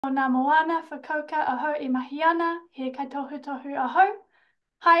Terra Moana whakauka aho I mahiana, he kai tohu tohu aho.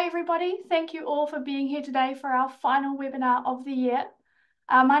 Hi everybody, thank you all for being here today for our final webinar of the year.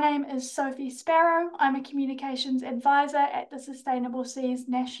 My name is Sophie Sparrow. I'm a communications advisor at the Sustainable Seas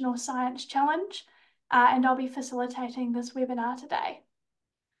National Science Challenge, and I'll be facilitating this webinar today.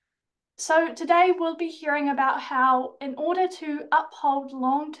 So today we'll be hearing about how, in order to uphold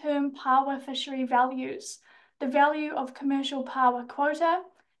long-term Pāua fishery values, the value of commercial Pāua quota,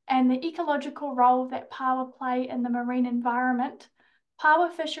 and the ecological role that Pāua play in the marine environment, Pāua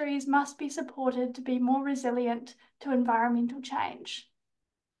fisheries must be supported to be more resilient to environmental change.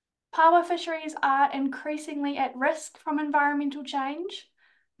 Pāua fisheries are increasingly at risk from environmental change.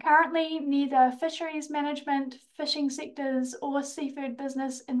 Currently, neither fisheries management, fishing sectors, or seafood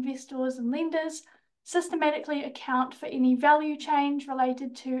business investors and lenders systematically account for any value change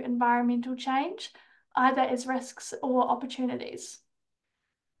related to environmental change, either as risks or opportunities.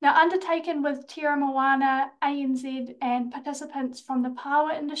 Now, undertaken with Terra Moana, ANZ, and participants from the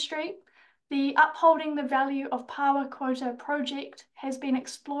Pāua industry, the Upholding the Value of Pāua Quota project has been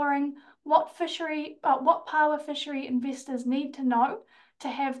exploring what Pāua fishery investors need to know to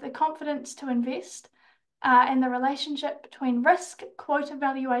have the confidence to invest, and the relationship between risk, quota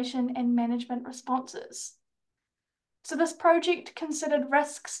valuation, and management responses. So this project considered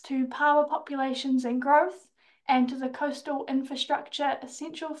risks to Pāua populations and growth, and to the coastal infrastructure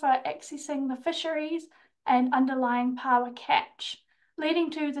essential for accessing the fisheries and underlying Pāua catch, leading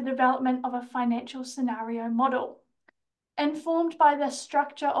to the development of a financial scenario model. Informed by the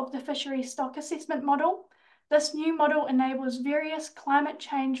structure of the fishery stock assessment model, this new model enables various climate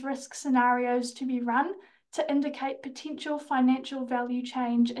change risk scenarios to be run to indicate potential financial value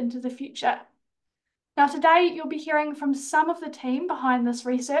change into the future. Now today you'll be hearing from some of the team behind this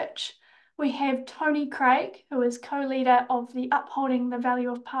research. We have Tony Craig, who is co-leader of the Upholding the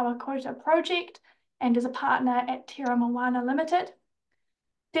Value of Pāua Quota project and is a partner at Terra Moana Limited.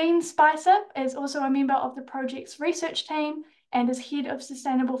 Dean Spicer is also a member of the project's research team and is head of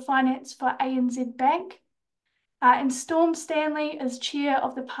sustainable finance for ANZ Bank. And Storm Stanley is chair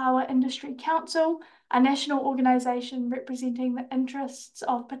of the Pāua Industry Council, a national organisation representing the interests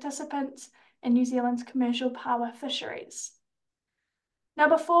of participants in New Zealand's commercial Pāua fisheries. Now,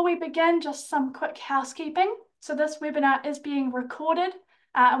 before we begin, just some quick housekeeping. So this webinar is being recorded,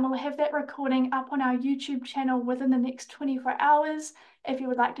 and we'll have that recording up on our YouTube channel within the next 24 hours if you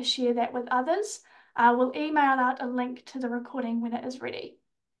would like to share that with others. We'll email out a link to the recording when it is ready.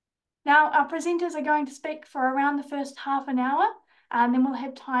 Now, our presenters are going to speak for around the first half an hour, and then we'll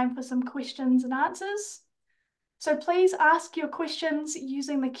have time for some questions and answers. So please ask your questions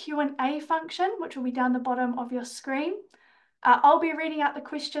using the Q&A function, which will be down the bottom of your screen. I'll be reading out the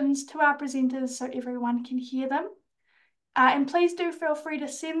questions to our presenters so everyone can hear them. And please do feel free to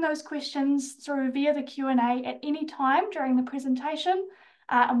send those questions through via the Q&A at any time during the presentation,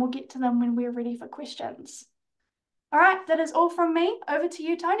 and we'll get to them when we're ready for questions. All right, that is all from me. Over to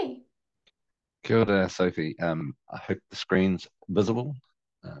you, Tony. Kia ora, Sophie. I hope the screen's visible.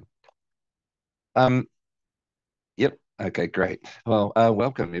 Yep. Okay, great. Well,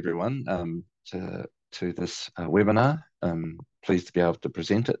 welcome everyone to this webinar. Pleased to be able to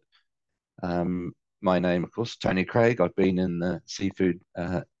present it. My name, of course, Tony Craig. I've been in the seafood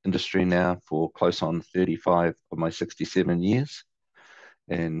industry now for close on 35 of my 67 years.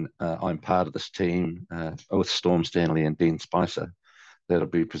 And I'm part of this team with Storm Stanley and Dean Spicer that'll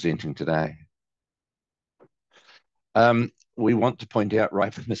be presenting today. We want to point out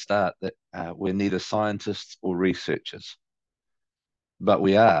right from the start that we're neither scientists or researchers, but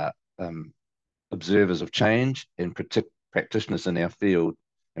we are observers of change and practitioners in our field,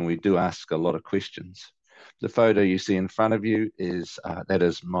 and we do ask a lot of questions. The photo you see in front of you is that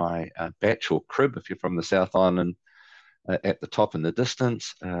is my batch or crib if you're from the South Island. At the top in the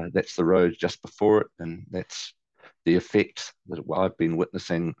distance, that's the road just before it, and that's the effect that I've been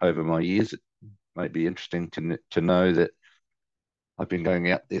witnessing over my years. It might be interesting to know that I've been going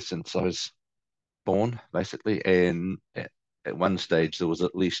out there since I was born, basically, and at one stage there was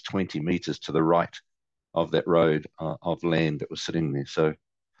at least 20 meters to the right of that road of land that was sitting there. So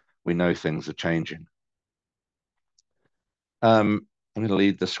we know things are changing. I'm going to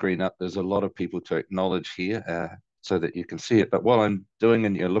leave the screen up. There's a lot of people to acknowledge here so that you can see it. But while I'm doing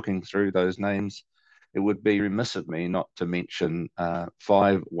and you're looking through those names, it would be remiss of me not to mention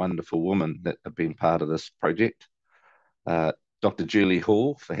 5 wonderful women that have been part of this project. Dr. Julie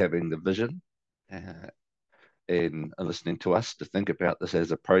Hall for having the vision and listening to us to think about this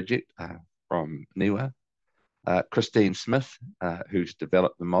as a project from NIWA. Christine Smith, who's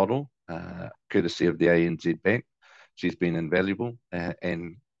developed the model, courtesy of the ANZ Bank. She's been invaluable.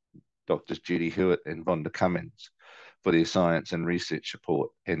 And Doctors Judy Hewitt and Vonda Cummins for their science and research support.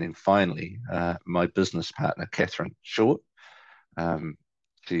 And then finally, my business partner, Catherine Short.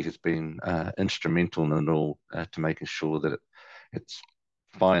 She has been instrumental in it all to making sure that it's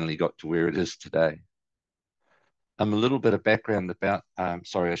finally got to where it is today. A little bit of background about,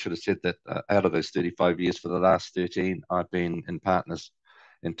 sorry, I should have said that out of those 35 years, for the last 13, I've been in partners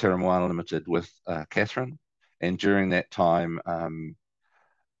in Terra Moana Limited with Catherine. And during that time,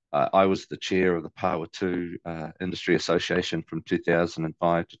 I was the chair of the Pāua Industry Association from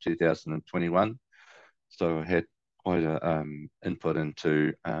 2005 to 2021. So I had quite a input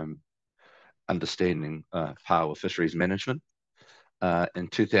into understanding Pāua fisheries management. In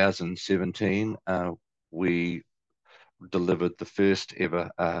 2017, we delivered the first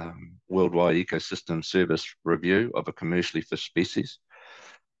ever worldwide ecosystem service review of a commercially fished species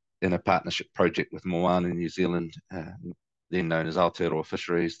in a partnership project with Moana New Zealand, then known as Aotearoa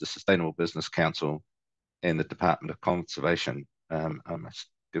Fisheries, the Sustainable Business Council, and the Department of Conservation. I must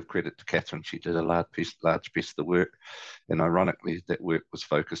give credit to Catherine. She did a large piece of the work, and ironically, that work was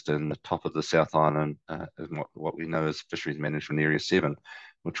focused in the top of the South Island, in what we know as Fisheries Management Area 7,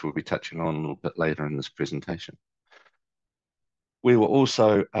 which we'll be touching on a little bit later in this presentation. We were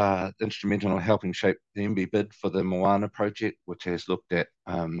also instrumental in helping shape the MB bid for the Moana project, which has looked at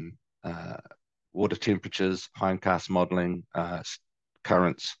water temperatures, hindcast modelling,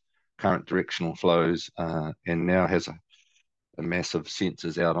 currents, current directional flows, and now has a massive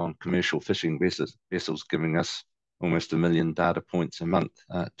sensors out on commercial fishing vessels, giving us almost 1 million data points a month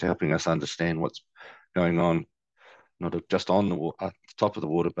to helping us understand what's going on, not just on the top of the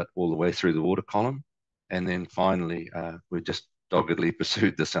water, but all the way through the water column. And then finally, we just doggedly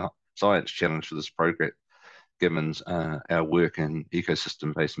pursued this science challenge for this project, given our work in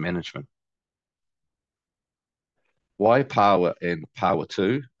ecosystem-based management. Why Pāua and Pāua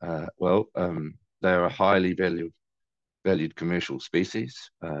 2? Well, they are a highly valued commercial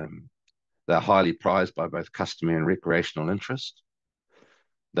species. They're highly prized by both customary and recreational interest.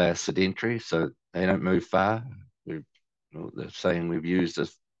 They're sedentary, so they don't move far. The saying we've used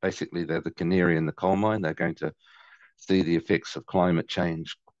is basically they're the canary in the coal mine. They're going to see the effects of climate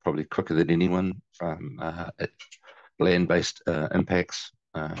change probably quicker than anyone from land-based impacts,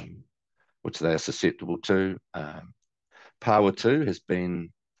 which they are susceptible to. Pāua 2 has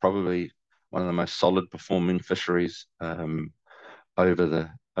been probably one of the most solid performing fisheries over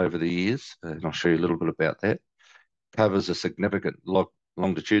the years, and I'll show you a little bit about that. Covers a significant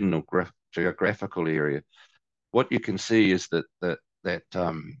longitudinal geographical area. What you can see is that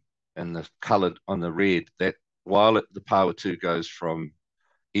in the coloured on the red, that while the Pāua 2 goes from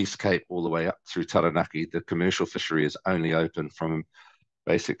East Cape all the way up through Taranaki, the commercial fishery is only open from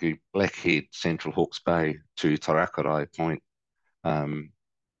basically Blackhead, Central Hawke's Bay to Tarakarai Point,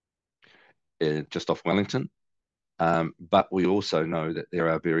 just off Wellington. But we also know that there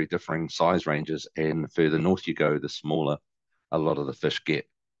are very differing size ranges, and the further north you go, the smaller a lot of the fish get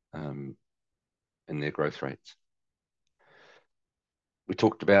in their growth rates.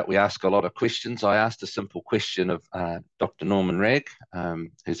 We ask a lot of questions. I asked a simple question of Dr. Norman Ragg,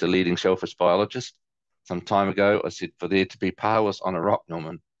 who's a leading shellfish biologist. Some time ago, I said, for there to be Pāuas on a rock,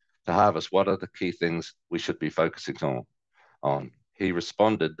 Norman, to harvest, what are the key things we should be focusing on? He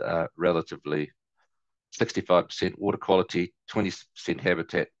responded relatively 65% water quality, 20%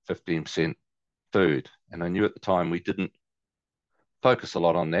 habitat, 15% food. And I knew at the time we didn't focus a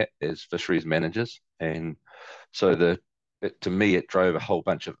lot on that as fisheries managers. And so to me, it drove a whole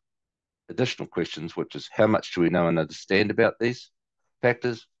bunch of additional questions, which is how much do we know and understand about these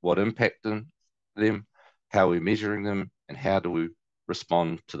factors, what impact them, how are we measuring them, and how do we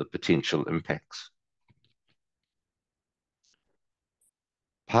respond to the potential impacts.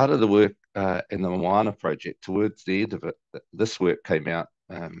 Part of the work in the Moana project, towards the end of it, this work came out,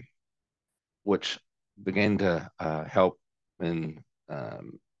 which began to help in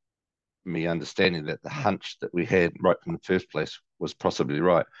me understanding that the hunch that we had right from the first place was possibly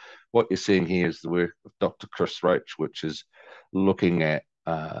right. What you're seeing here is the work of Dr. Chris Roach, which is looking at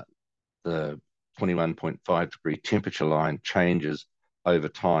the 21.5 degree temperature line changes over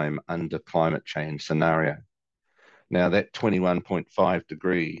time under climate change scenario. Now that 21.5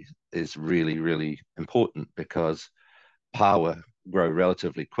 degrees is really, really important because Pāua grow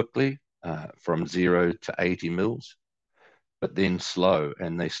relatively quickly from 0 to 80 mils, but then slow,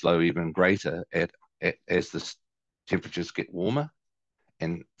 and they slow even greater as the temperatures get warmer.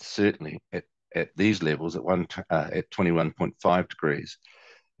 And certainly at these levels, at 21.5 degrees,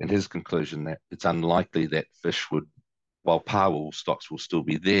 and his conclusion that it's unlikely that fish would, while Pāua stocks will still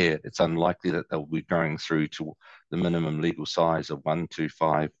be there, it's unlikely that they'll be going through to the minimum legal size of 1 to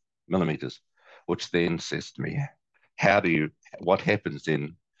 5 millimeters, which then says to me, what happens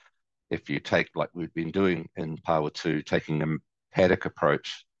then if you take, like we've been doing in Pāua 2, taking a paddock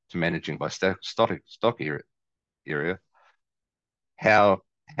approach to managing by stock area, how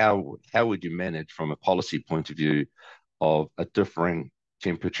would you manage from a policy point of view of a differing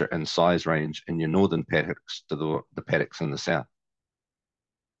temperature and size range in your northern paddocks to the paddocks in the south?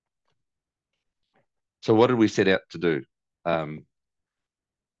 So what did we set out to do?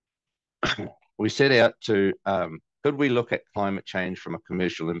 We set out to, could we look at climate change from a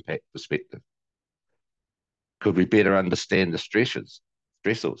commercial impact perspective? Could we better understand the stressors?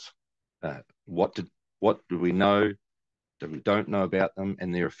 What do we know that we don't know about them,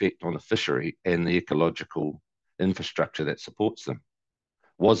 and their effect on the fishery and the ecological infrastructure that supports them?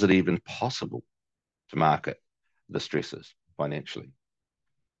 Was it even possible to market the stresses financially?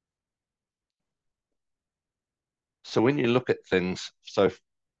 So when you look at things, so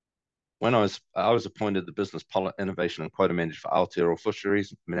when I was appointed the Business Innovation and Quota Manager for Aotearoa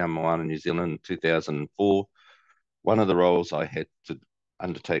Fisheries, Terra Moana, New Zealand in 2004, one of the roles I had to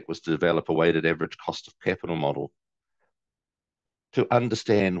undertake was to develop a weighted average cost of capital model to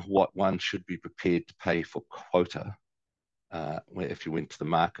understand what one should be prepared to pay for quota if you went to the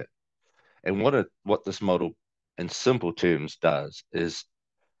market. And what this model in simple terms does is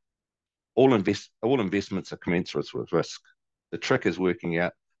all investments are commensurate with risk. The trick is working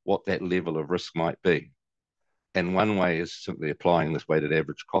out what that level of risk might be. And one way is simply applying this weighted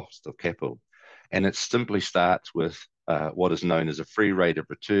average cost of capital. And it simply starts with what is known as a free rate of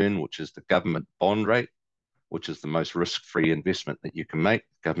return, which is the government bond rate, which is the most risk-free investment that you can make.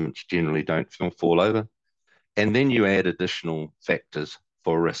 Governments generally don't fall over. And then you add additional factors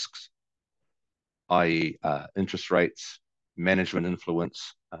for risks, i.e. Interest rates, management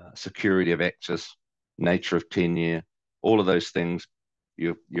influence, security of access, nature of tenure, all of those things.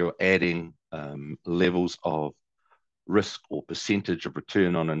 You're adding levels of risk or percentage of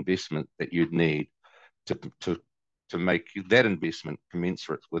return on investment that you'd need to make that investment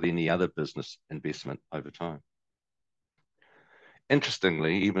commensurate with any other business investment over time.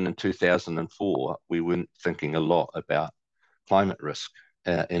 Interestingly, even in 2004, we weren't thinking a lot about climate risk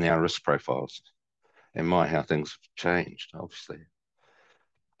in our risk profiles. And how things have changed, obviously.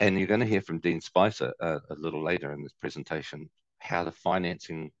 And you're going to hear from Dean Spicer a little later in this presentation how the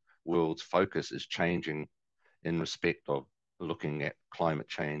financing world's focus is changing in respect of looking at climate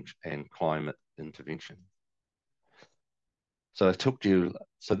change and climate intervention. So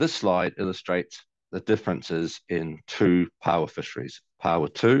this slide illustrates the differences in two Pāua fisheries.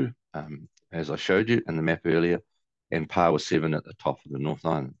 Pāua 2, as I showed you in the map earlier, and Pāua 7 at the top of the North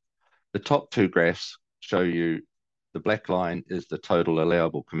Island. The top two graphs show you the black line is the total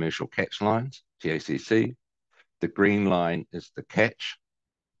allowable commercial catch lines, TACC. The green line is the catch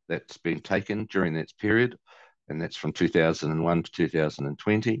that's been taken during that period, and that's from 2001 to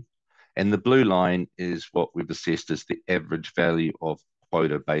 2020. And the blue line is what we've assessed as the average value of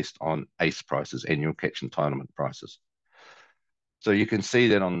quota based on ACE prices, annual catch entitlement prices. So you can see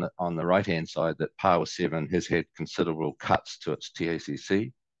that on the right-hand side that Pāua 7 has had considerable cuts to its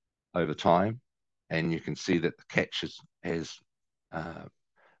TACC over time, and you can see that the catch has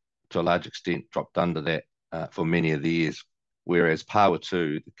to a large extent dropped under that for many of the years, whereas Pāua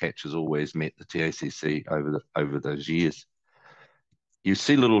 2, the catch has always met the TACC over those years. You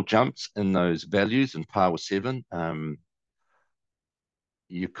see little jumps in those values in Pāua 7.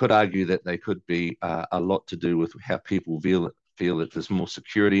 You could argue that they could be a lot to do with how people feel that there's more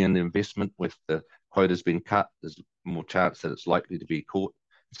security in the investment. With the quotas being cut, there's more chance that it's likely to be caught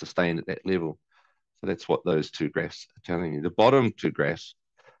and sustained at that level. So that's what those two graphs are telling you. The bottom two graphs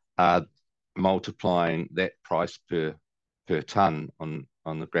are multiplying that price per tonne on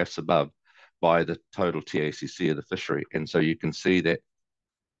the graphs above by the total TACC of the fishery. And so you can see that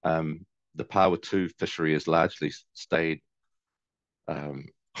the Pāua 2 fishery has largely stayed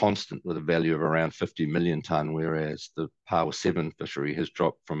constant with a value of around 50 million tonne, whereas the Pāua 7 fishery has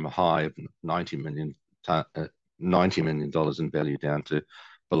dropped from a high of $90 million in value down to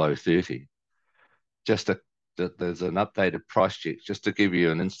below 30. There's an updated price check just to give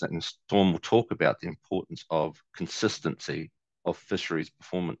you an instant, and Storm will talk about the importance of consistency of fisheries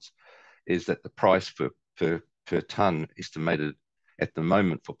performance, is that the price per tonne estimated at the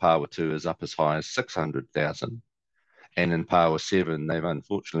moment for Pāua 2 is up as high as 600,000. And in Pāua 7, they've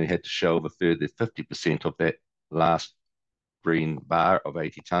unfortunately had to shelve a further 50% of that last green bar of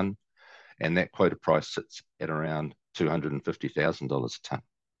 80 tonne, and that quota price sits at around $250,000 a tonne.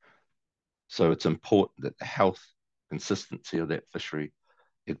 So it's important that the health consistency of that fishery,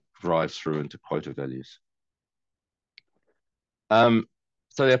 it drives through into quota values.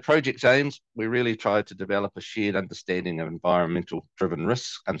 So our project aims, we really tried to develop a shared understanding of environmental driven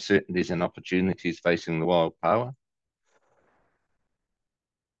risks, uncertainties and opportunities facing the wild pāua,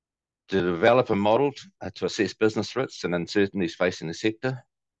 to develop a model to assess business risks and uncertainties facing the sector,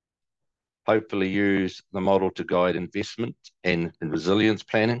 hopefully use the model to guide investment and resilience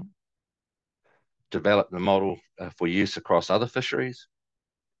planning, develop the model for use across other fisheries,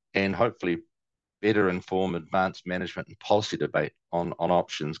 and hopefully better inform advanced management and policy debate on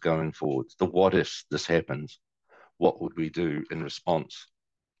options going forward. The what if this happens, what would we do in response,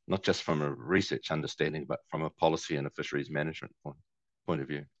 not just from a research understanding, but from a policy and a fisheries management point of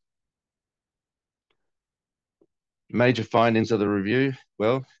view. Major findings of the review,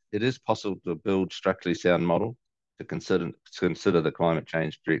 well, it is possible to build structurally sound model to consider the climate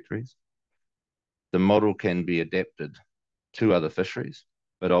change trajectories. The model can be adapted to other fisheries,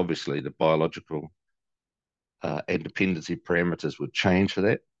 but obviously the biological and dependency parameters would change for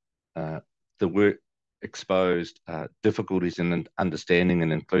that. The work exposed difficulties in understanding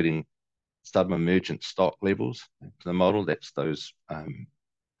and including sub-emergent stock levels to the model. That's those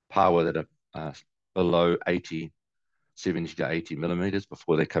pāua that are below 70 to 80 millimeters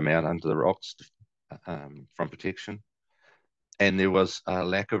before they come out under the rocks from protection. And there was a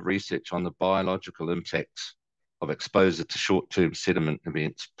lack of research on the biological impacts of exposure to short-term sediment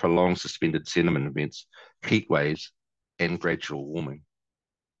events, prolonged suspended sediment events, heat waves, and gradual warming.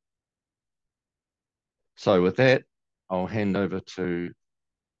 So with that, I'll hand over to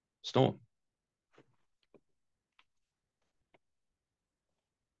Storm.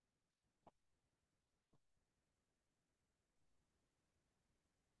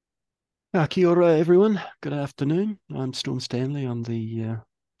 Kia ora, everyone. Good afternoon. I'm Storm Stanley. I'm the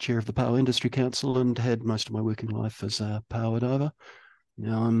chair of the Pāua Industry Council and had most of my working life as a pāua diver.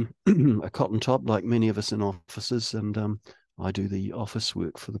 Now I'm a cotton top like many of us in offices, and I do the office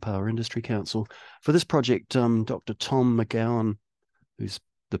work for the Pāua Industry Council. For this project, Dr. Tom McGowan, who's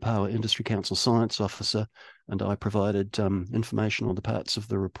the Pāua Industry Council Science Officer, and I provided information on the parts of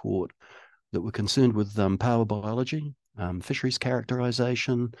the report that were concerned with pāua biology, fisheries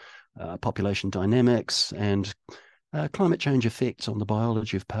characterization, population dynamics, and climate change effects on the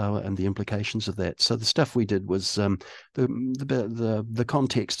biology of pāua and the implications of that. So the stuff we did was the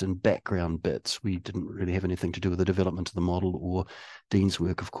context and background bits. We didn't really have anything to do with the development of the model or Dean's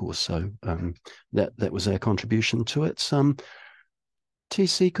work, of course. So that was our contribution to it.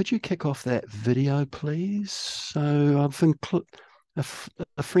 TC, could you kick off that video, please? So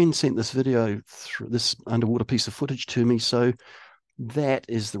a friend sent this video, this underwater piece of footage to me. So that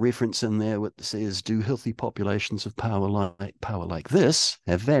is the reference in there that says, do healthy populations of pāua like this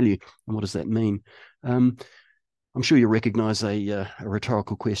have value? And what does that mean? I'm sure you recognize a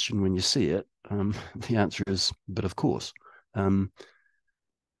rhetorical question when you see it. The answer is, but of course.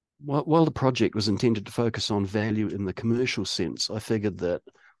 While the project was intended to focus on value in the commercial sense, I figured that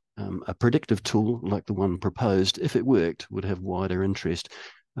a predictive tool like the one proposed, if it worked, would have wider interest.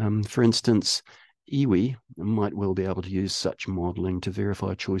 For instance, iwi might well be able to use such modelling to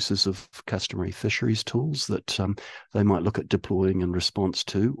verify choices of customary fisheries tools that they might look at deploying in response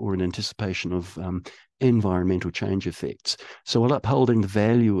to or in anticipation of environmental change effects. So while upholding the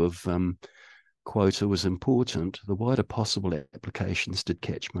value of quota was important, the wider possible applications did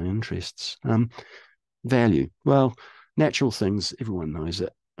catch my interests. Value. Well, natural things, everyone knows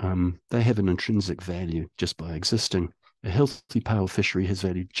it. They have an intrinsic value just by existing. A healthy pāua fishery has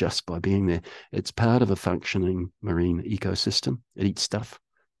value just by being there. It's part of a functioning marine ecosystem. It eats stuff.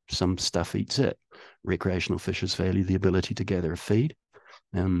 Some stuff eats it. Recreational fishers value the ability to gather a feed.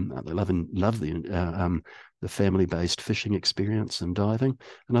 They love the family-based fishing experience and diving.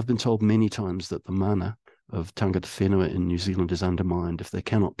 And I've been told many times that the mana of tangata whenua in New Zealand is undermined if they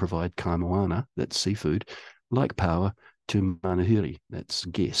cannot provide kai moana, that's seafood, like pāua, to manuhiri, that's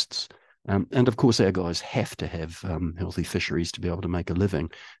guests. And of course, our guys have to have healthy fisheries to be able to make a living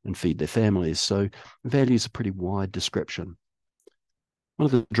and feed their families. So value is a pretty wide description. One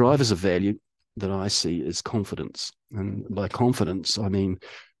of the drivers of value that I see is confidence. And by confidence, I mean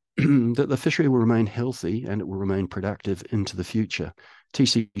that the fishery will remain healthy and it will remain productive into the future.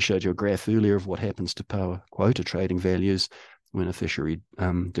 TC showed you a graph earlier of what happens to pāua quota trading values when a fishery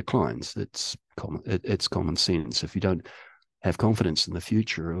declines. It's common sense. If you don't have confidence in the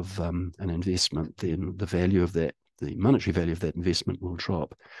future of an investment, then the value of that, the monetary value of that investment will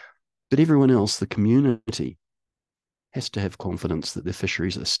drop. But everyone else, the community, has to have confidence that the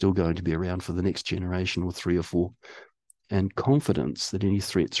fisheries are still going to be around for the next generation or 3 or 4, and confidence that any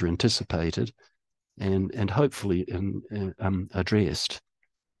threats are anticipated and hopefully addressed.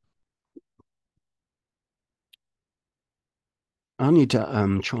 I need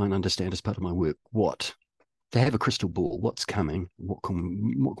to try and understand as part of my work to have a crystal ball, what's coming, what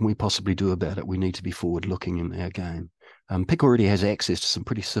can we possibly do about it? We need to be forward looking in our game. PIC already has access to some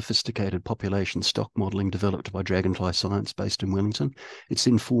pretty sophisticated population stock modelling developed by Dragonfly Science based in Wellington. It's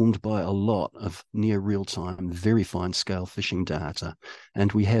informed by a lot of near real-time, very fine-scale fishing data.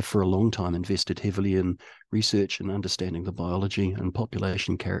 And we have for a long time invested heavily in research and understanding the biology and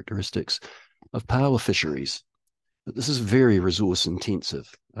population characteristics of Pāua fisheries. But this is very resource intensive.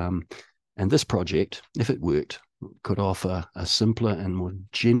 And this project, if it worked, could offer a simpler and more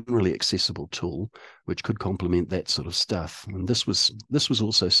generally accessible tool which could complement that sort of stuff. And this was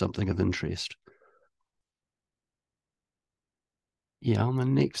also something of interest. Yeah, on the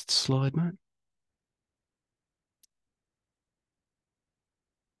next slide, mate.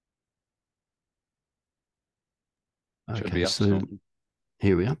 Okay, so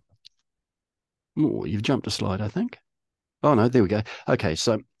here we are. Oh, you've jumped a slide, I think. Oh, no, there we go. Okay,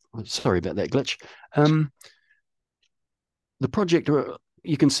 so sorry about that glitch. The project,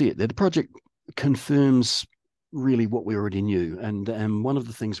 you can see it there. The project confirms really what we already knew. And one of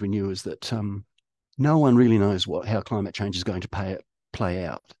the things we knew is that no one really knows how climate change is going to play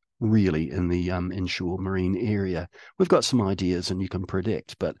out really in the inshore marine area. We've got some ideas and you can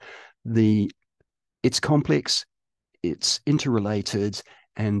predict, but it's complex, it's interrelated,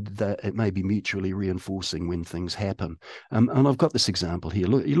 and that it may be mutually reinforcing when things happen. And I've got this example here.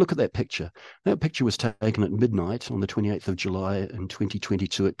 You look at that picture. That picture was taken at midnight on the 28th of July in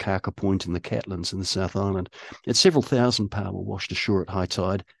 2022 at Kaka Point in the Catlins in the South Island. It's several thousand Pāua washed ashore at high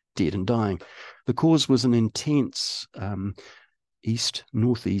tide, dead and dying. The cause was an intense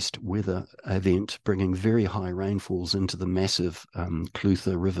east-northeast weather event, bringing very high rainfalls into the massive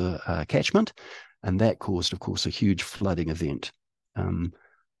Clutha River catchment, and that caused, of course, a huge flooding event.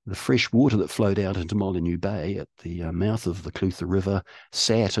 The fresh water that flowed out into Molyneux Bay at the mouth of the Clutha River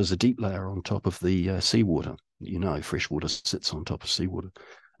sat as a deep layer on top of the seawater. You know, fresh water sits on top of seawater.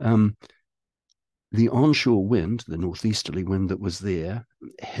 The onshore wind, the northeasterly wind that was there,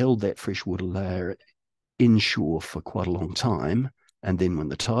 held that freshwater layer inshore for quite a long time. And then when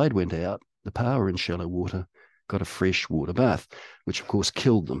the tide went out, the Pāua in shallow water got a fresh water bath, which of course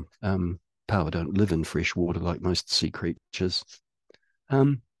killed them. Pāua don't live in fresh water like most sea creatures.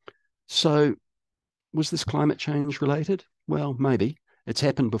 So was this climate change related? Well, maybe. It's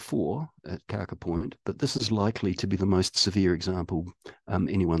happened before at Kaka Point, but this is likely to be the most severe example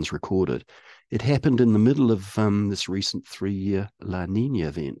anyone's recorded. It happened in the middle of this recent 3-year La Nina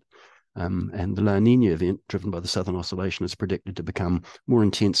event. And the La Nina event, driven by the Southern Oscillation, is predicted to become more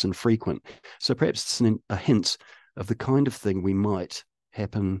intense and frequent. So perhaps it's a hint of the kind of thing we might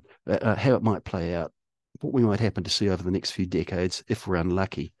happen, how it might play out, what we might happen to see over the next few decades if we're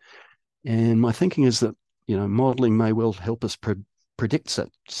unlucky. And my thinking is that, you know, modelling may well help us predict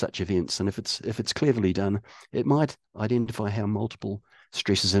such events. And if it's cleverly done, it might identify how multiple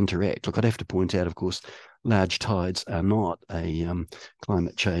stresses interact. Look, I'd have to point out, of course, large tides are not a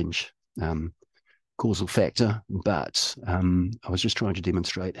climate change causal factor, but I was just trying to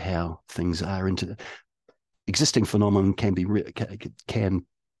demonstrate how things are existing phenomenon can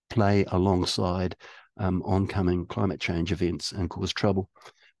play alongside oncoming climate change events and cause trouble.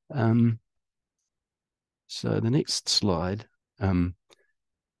 So the next slide,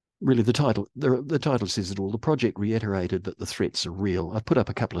 really the title says it all. The project reiterated that the threats are real. I've put up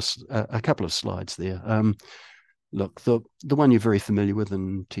a couple of slides there. Look, the one you're very familiar with,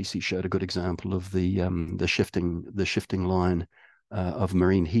 and TC showed a good example of the shifting line of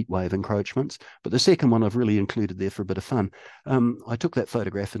marine heatwave encroachments. But the second one I've really included there for a bit of fun. I took that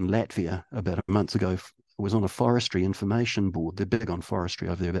photograph in Latvia about a month ago. It was on a forestry information board. They're big on forestry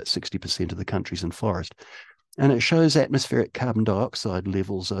over there. About 60% of the country's in forest. And it shows atmospheric carbon dioxide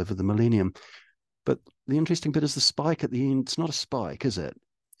levels over the millennium. But the interesting bit is the spike at the end. It's not a spike, is it?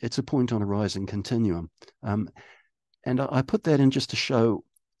 It's a point on a rising continuum. And I put that in just to show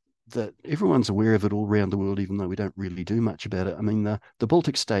that everyone's aware of it all around the world, even though we don't really do much about it. I mean, the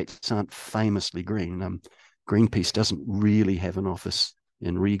Baltic states aren't famously green. Greenpeace doesn't really have an office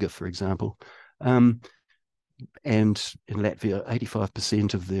in Riga, for example. And in Latvia,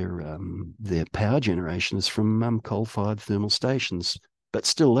 85% of their power generation is from coal-fired thermal stations. But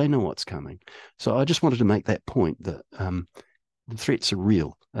still, they know what's coming. So I just wanted to make that point that the threats are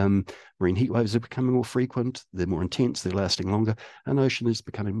real. Marine heat waves are becoming more frequent, they're more intense, they're lasting longer, and ocean is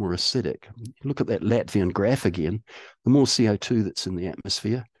becoming more acidic. Look at that Latvian graph again. The more CO2 that's in the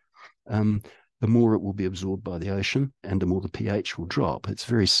atmosphere, the more it will be absorbed by the ocean, and the more the pH will drop. It's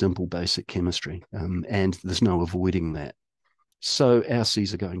very simple, basic chemistry, and there's no avoiding that. So our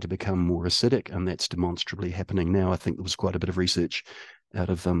seas are going to become more acidic, and that's demonstrably happening now. I think there was quite a bit of research out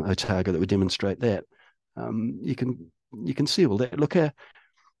of Otago that would demonstrate that. You can see all that. Look,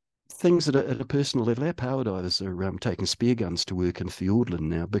 things at a personal level, our power divers are taking spear guns to work in Fiordland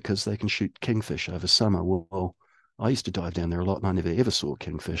now because they can shoot kingfish over summer. Well, I used to dive down there a lot and I never ever saw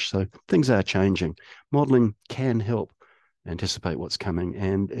kingfish. So things are changing. Modelling can help anticipate what's coming,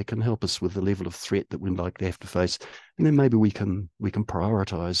 and it can help us with the level of threat that we'd like to have to face. And then maybe we can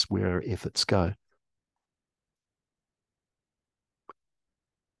prioritize where our efforts go.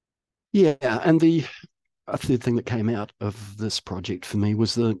 Yeah, and a third thing that came out of this project for me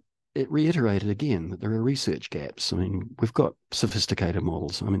was that it reiterated again that there are research gaps. I mean, we've got sophisticated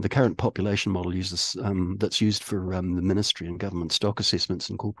models. I mean, the current population model uses that's used for the ministry and government stock assessments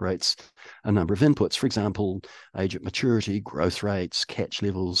incorporates a number of inputs. For example, age at maturity, growth rates, catch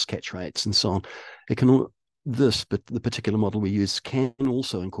levels, catch rates, and so on. It can but the particular model we use can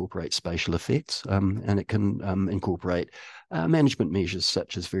also incorporate spatial effects, and it can incorporate management measures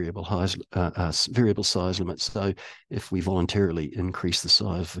such as variable size limits. So if we voluntarily increase the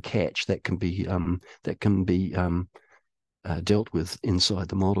size of the catch, that can be dealt with inside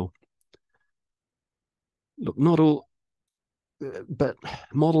the model. Look, not all, but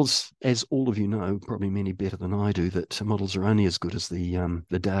models, as all of you know, probably many better than I do, that models are only as good as the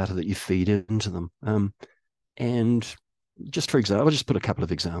data that you feed into them. And just for example, I'll just put a couple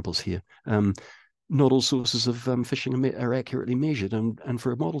of examples here. Not all sources of fishing are accurately measured, and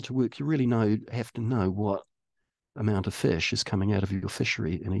for a model to work, you really have to know what amount of fish is coming out of your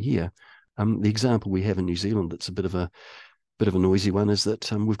fishery in a year. The example we have in New Zealand that's a bit of a noisy one is that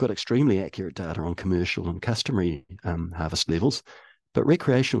we've got extremely accurate data on commercial and customary harvest levels, but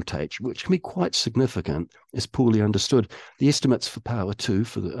recreational take, which can be quite significant, is poorly understood. The estimates for Pāua 2,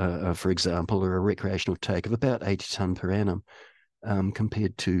 for example, are a recreational take of about 80 tonne per annum,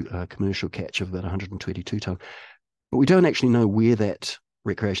 compared to a commercial catch of about 122 tonne. But we don't actually know where that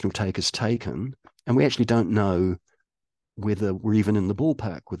recreational take is taken, and we actually don't know whether we're even in the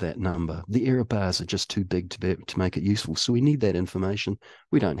ballpark with that number. The error bars are just too big to make it useful, so we need that information.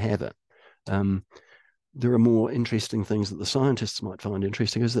 We don't have it. There are more interesting things that the scientists might find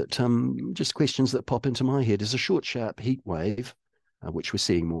interesting, is that just questions that pop into my head. Is a short, sharp heat wave, which we're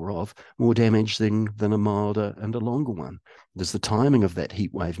seeing more of, more damage than a milder and a longer one? Does the timing of that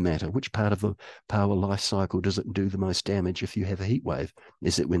heat wave matter? Which part of the Pāua life cycle does it do the most damage if you have a heat wave?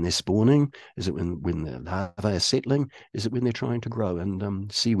 Is it when they're spawning? Is it when the larvae are settling? Is it when they're trying to grow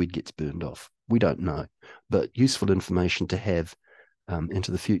and seaweed gets burned off? We don't know, but useful information to have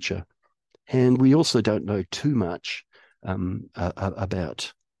into the future. And we also don't know too much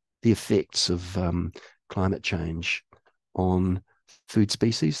about the effects of climate change on food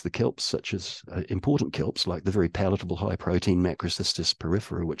species, the kelps, such as important kelps like the very palatable high protein Macrocystis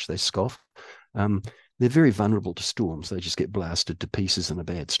porifera, which they scoff. They're very vulnerable to storms. They just get blasted to pieces in a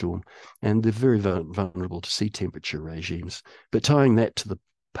bad storm. And they're very vulnerable to sea temperature regimes. But tying that to the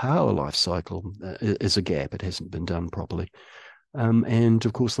Pāua life cycle is a gap. It hasn't been done properly. And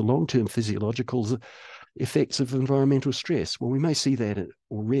of course, the long-term physiological effects of environmental stress. Well, we may see that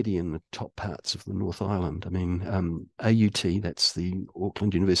already in the top parts of the North Island. I mean, AUT, that's the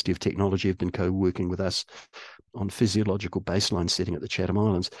Auckland University of Technology, have been co-working with us on physiological baseline setting at the Chatham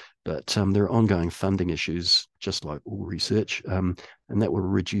Islands, but there are ongoing funding issues, just like all research, and that will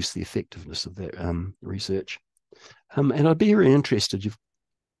reduce the effectiveness of that research. And I'd be very interested, you've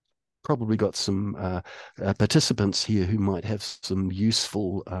probably got some participants here who might have some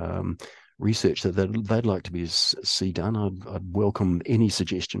useful research that they'd like to see done. I'd welcome any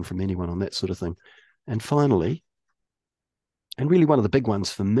suggestion from anyone on that sort of thing. And finally, and really one of the big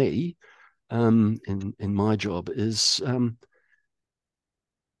ones for me in my job is,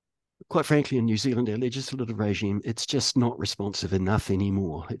 quite frankly, in New Zealand, our legislative regime, it's just not responsive enough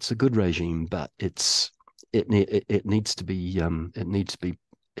anymore. It's a good regime, but it needs to be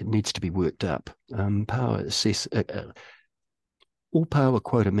worked up. All Pāua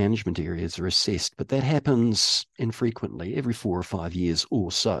quota management areas are assessed, but that happens infrequently, every 4 or 5 years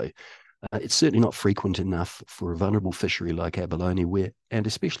or so. It's certainly not frequent enough for a vulnerable fishery like abalone, and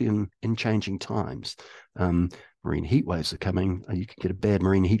especially in changing times. Marine heat waves are coming. You can get a bad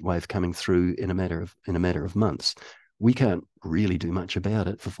marine heat wave coming through in a matter of months. We can't really do much about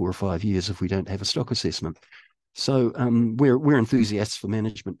it for 4 or 5 years if we don't have a stock assessment. So we're enthusiasts for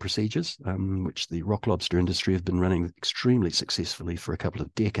management procedures, which the rock lobster industry have been running extremely successfully for a couple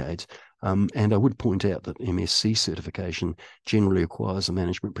of decades. And I would point out that MSC certification generally requires a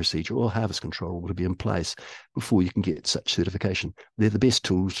management procedure or harvest control to be in place before you can get such certification. They're the best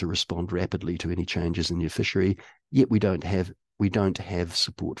tools to respond rapidly to any changes in your fishery, yet we don't have we don't have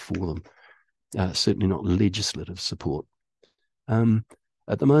support for them, certainly not legislative support.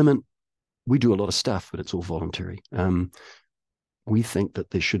 At the moment, we do a lot of stuff, but it's all voluntary. We think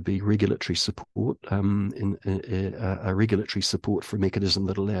that there should be regulatory support, a regulatory support for a mechanism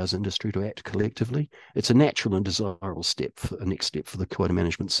that allows industry to act collectively. It's a natural and desirable step, a next step for the quota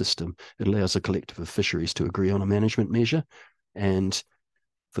management system. It allows a collective of fisheries to agree on a management measure, and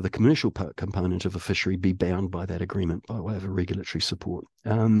for the commercial component of a fishery be bound by that agreement by way of a regulatory support.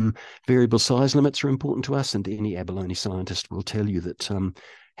 Variable size limits are important to us, and any abalone scientist will tell you that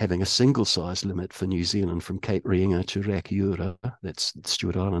having a single size limit for New Zealand from Cape Reinga to Rakiura, that's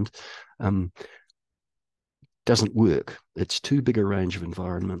Stewart Island, doesn't work. It's too big a range of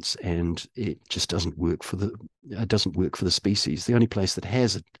environments, and it just doesn't work for the species. The only place that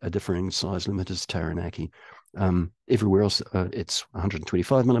has a differing size limit is Taranaki. Everywhere else, it's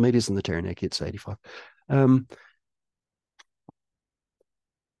 125 millimeters, and the Taranaki it's 85.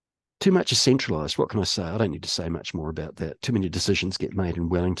 Too much is centralised. What can I say? I don't need to say much more about that. Too many decisions get made in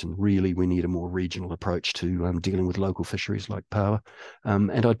Wellington. Really, we need a more regional approach to dealing with local fisheries like Pāua.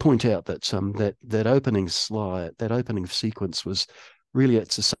 And I'd point out that that opening slide, that opening sequence was really,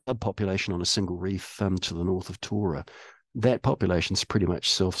 it's a subpopulation on a single reef to the north of Tora. That population's pretty much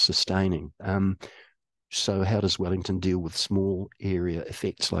self-sustaining. So how does Wellington deal with small area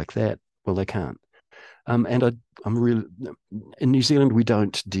effects like that? Well, they can't. And I'm really, in New Zealand, we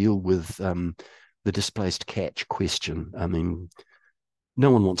don't deal with the displaced catch question. I mean,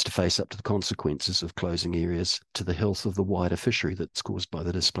 no one wants to face up to the consequences of closing areas to the health of the wider fishery that's caused by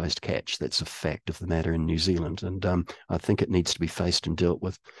the displaced catch. That's a fact of the matter in New Zealand, and I think it needs to be faced and dealt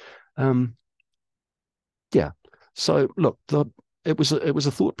with. Yeah. So look, it was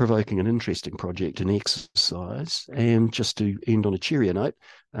a thought-provoking and interesting project and exercise. And just to end on a cheerier note,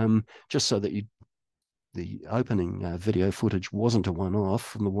 just so that the opening video footage wasn't a one-off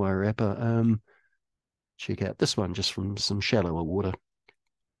from the Wairarapa, check out this one just from some shallower water.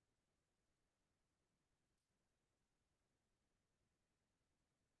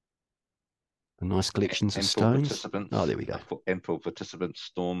 A nice collections of stones. Oh, there we go. And for participants,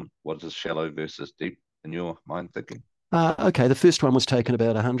 Storm, what is shallow versus deep in your mind thinking? Okay, the first one was taken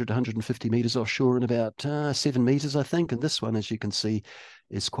about 100 to 150 metres offshore and about 7 metres, I think. And this one, as you can see,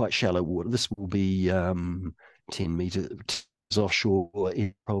 is quite shallow water. This will be 10 metres offshore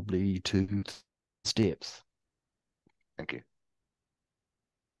in probably 2 depth. Thank you.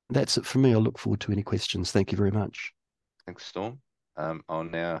 That's it for me. I'll look forward to any questions. Thank you very much. Thanks, Storm. I'll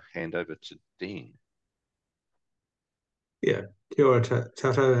now hand over to Dean. Yeah, kia ora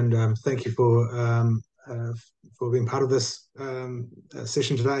tātou, and thank you for being part of this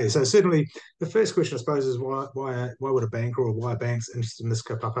session today. So certainly the first question, I suppose, is why would a banker or why are banks interested in this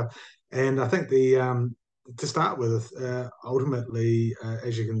kaupapa? And I think to start with, ultimately,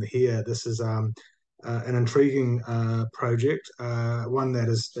 as you can hear, this is an intriguing project, one that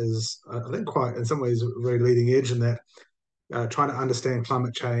is I think quite in some ways very leading edge in that trying to understand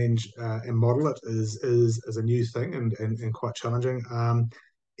climate change and model it is a new thing and quite challenging.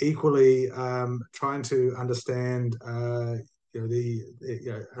 Equally, trying to understand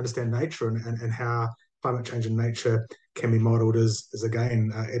understand nature and how climate change and nature can be modelled is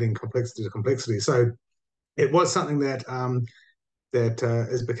again adding complexity to complexity. So it was something that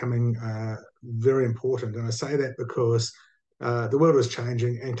is becoming very important, and I say that because the world is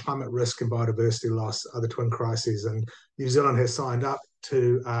changing, and climate risk and biodiversity loss are the twin crises. And New Zealand has signed up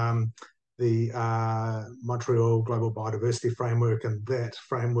to the Montreal Global Biodiversity Framework, and that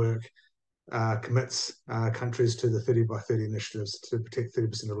framework commits countries to the 30 by 30 initiatives to protect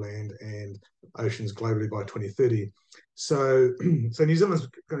 30% of land and oceans globally by 2030. So New Zealand's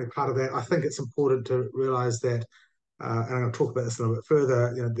going to be part of that. I think it's important to realise that, and I'm going to talk about this a little bit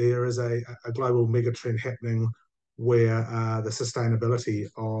further, there is a global megatrend happening where the sustainability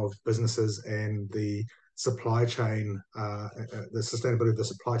of businesses and the supply chain, the sustainability of the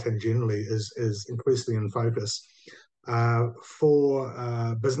supply chain generally is increasingly in focus. For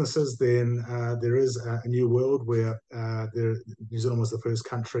businesses, then there is a new world where New Zealand was the first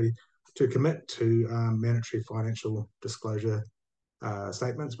country to commit to mandatory financial disclosure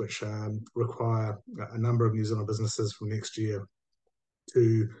statements, which require a number of New Zealand businesses from next year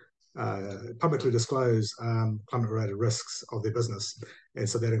to publicly disclose climate-related risks of their business. And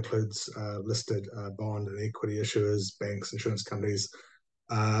so that includes listed bond and equity issuers, banks, insurance companies,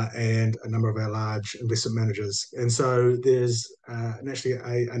 and a number of our large investment managers. And so there's naturally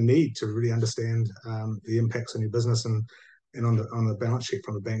a need to really understand the impacts on your business and on the balance sheet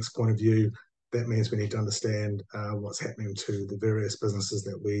from the bank's point of view. That means we need to understand what's happening to the various businesses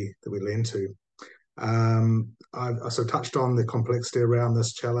that we lend to. I sort of touched on the complexity around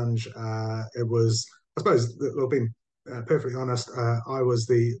this challenge. It was, I suppose, being perfectly honest, I was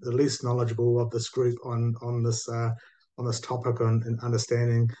the least knowledgeable of this group on this topic and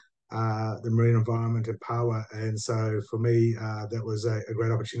understanding the marine environment in Pāua. And so for me, that was a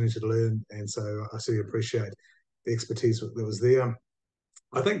great opportunity to learn. And so I certainly appreciate the expertise that was there.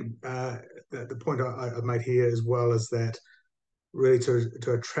 I think that the point I've made here as well is that really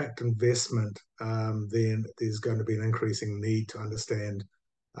to attract investment, then there's going to be an increasing need to understand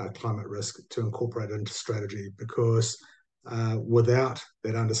climate risk, to incorporate it into strategy, because without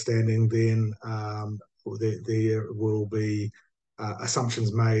that understanding, then there will be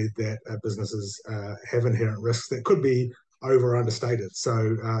assumptions made that businesses have inherent risks that could be over understated.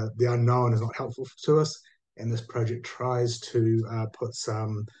 So the unknown is not helpful to us, and this project tries to put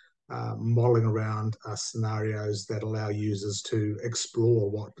some modeling around scenarios that allow users to explore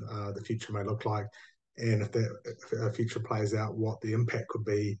what the future may look like, and if the future plays out, what the impact could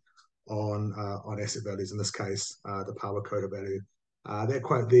be on asset values, in this case, the Pāua quota value. That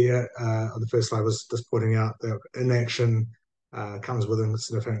quote there on the first slide was just pointing out that inaction comes with a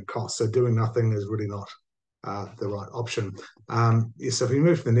significant cost. So doing nothing is really not the right option. So if we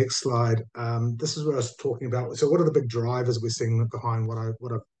move to the next slide, this is what I was talking about. So what are the big drivers we're seeing behind what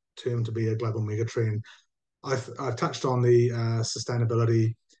I've termed to be a global megatrend? I've touched on the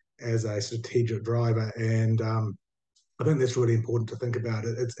sustainability as a strategic driver, and I think that's really important to think about.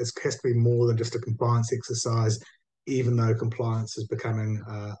 It has to be more than just a compliance exercise, even though compliance is becoming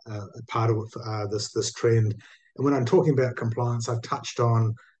a part of this trend. And when I'm talking about compliance, I've touched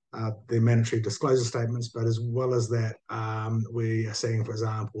on the mandatory disclosure statements, but as well as that, we are seeing, for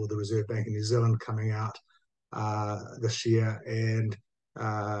example, the Reserve Bank of New Zealand coming out this year and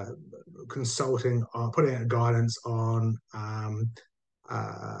consulting, putting out guidance on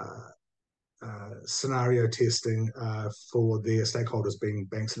scenario testing for their stakeholders, being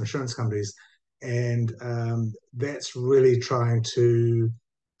banks and insurance companies. And that's really trying to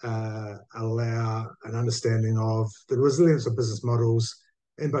allow an understanding of the resilience of business models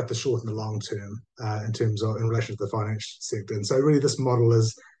in both the short and the long term, in relation to the financial sector. And so really this model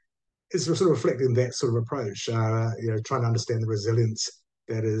is sort of reflecting that sort of approach, trying to understand the resilience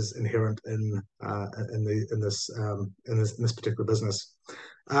that is inherent in this particular business.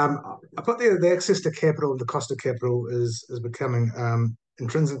 I put there the access to capital and the cost of capital is becoming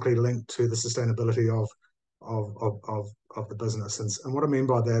intrinsically linked to the sustainability of the business. And what I mean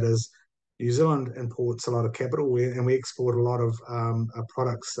by that is New Zealand imports a lot of capital, and we export a lot of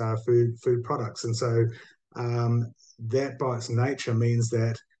products, food products. And so that by its nature means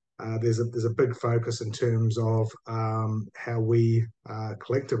that there's a big focus in terms of how we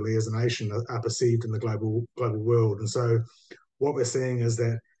collectively as a nation are perceived in the global world. And so what we're seeing is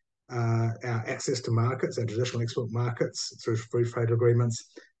that our access to markets, our traditional export markets through free trade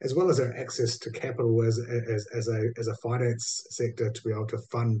agreements, as well as our access to capital as a finance sector to be able to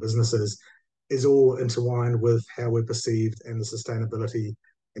fund businesses, is all intertwined with how we're perceived and the sustainability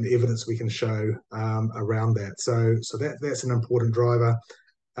and evidence we can show around that. So that's an important driver.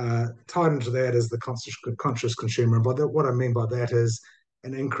 Tied into that is the conscious consumer. And what I mean by that is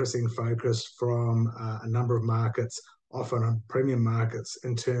an increasing focus from a number of markets, often on premium markets,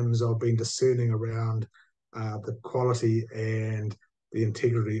 in terms of being discerning around the quality and the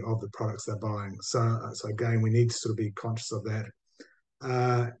integrity of the products they're buying. So again, we need to sort of be conscious of that.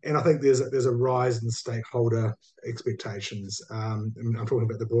 And I think there's a rise in stakeholder expectations. I'm talking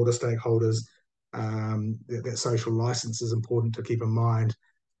about the broader stakeholders. That social license is important to keep in mind,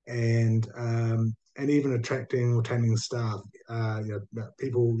 and even attracting or retaining staff.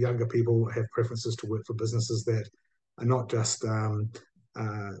 Younger people have preferences to work for businesses that are not just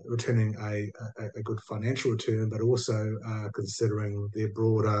returning a good financial return, but also considering their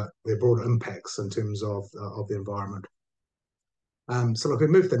broader impacts in terms of the environment. So if we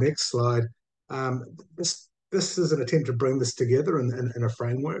move to the next slide, this is an attempt to bring this together in a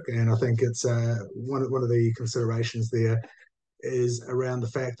framework, and I think it's one of the considerations there is around the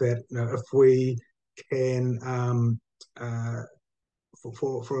fact that if we can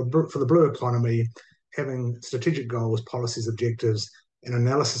for the blue economy, having strategic goals, policies, objectives, and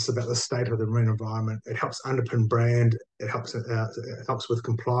analysis about the state of the marine environment, it helps underpin brand, it helps with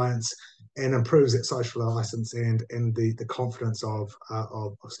compliance, and improves that social license and the confidence of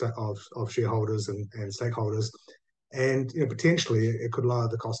shareholders and stakeholders, and potentially it could lower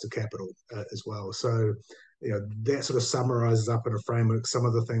the cost of capital as well. So that sort of summarizes up in a framework some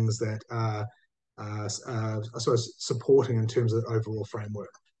of the things that are I suppose supporting in terms of the overall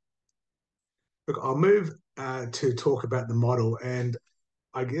framework. Look, I'll move to talk about the model, and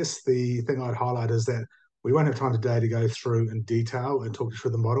I guess the thing I'd highlight is that we won't have time today to go through in detail and talk you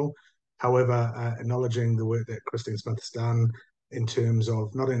through the model. However, acknowledging the work that Christine Smith has done in terms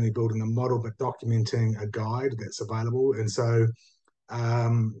of not only building the model, but documenting a guide that's available. And so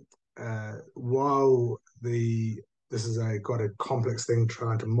while this is quite a complex thing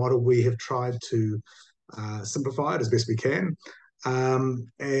trying to model, we have tried to simplify it as best we can.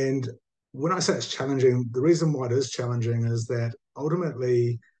 And when I say it's challenging, the reason why it is challenging is that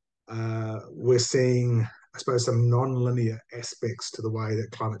ultimately we're seeing, I suppose, some non-linear aspects to the way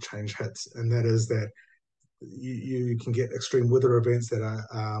that climate change hits, and that is that you can get extreme weather events that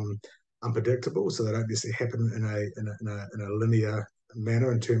are unpredictable, so they don't necessarily happen in a linear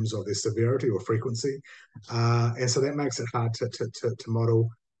manner in terms of their severity or frequency, and so that makes it hard to model.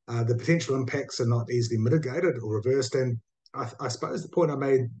 The potential impacts are not easily mitigated or reversed, and I suppose the point I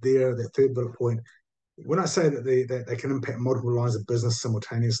made there, that third bullet point, when I say that they can impact multiple lines of business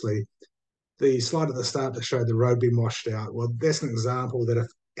simultaneously, the slide at the start that showed the road being washed out, well, that's an example that if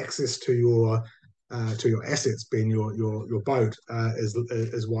access to your assets, being your boat,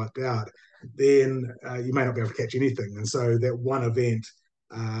 is wiped out, then you may not be able to catch anything, and so that one event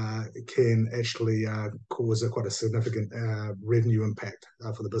can actually cause quite a significant revenue impact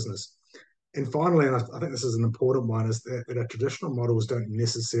for the business. And finally, and I think this is an important one, is that our traditional models don't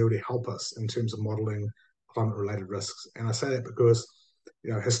necessarily help us in terms of modeling climate-related risks. And I say that because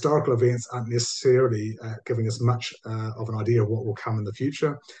historical events aren't necessarily giving us much of an idea of what will come in the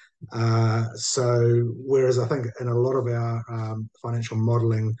future. So whereas I think in a lot of our financial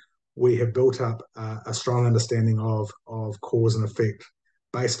modeling, we have built up a strong understanding of cause and effect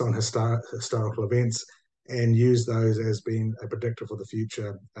based on historical events, and use those as being a predictor for the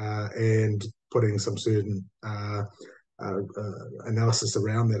future, and putting some certain analysis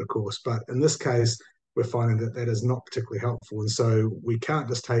around that, of course. But in this case, we're finding that is not particularly helpful. And so we can't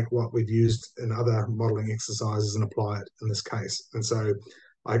just take what we've used in other modeling exercises and apply it in this case. And so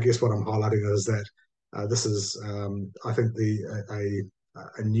I guess what I'm highlighting is that this is, I think, a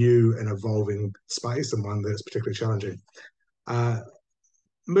new and evolving space, and one that's particularly challenging.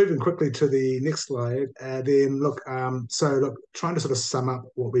 Moving quickly to the next slide, then look, trying to sort of sum up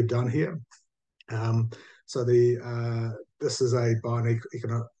what we've done here. This is a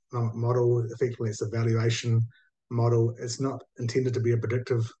bioeconomic model. Effectively, it's a valuation model. It's not intended to be a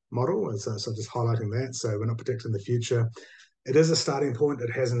predictive model, so just highlighting that. So we're not predicting the future. It is a starting point.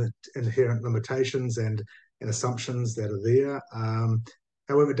 It has inherent limitations and assumptions that are there.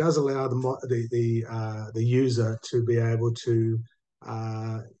 However, it does allow the user to be able to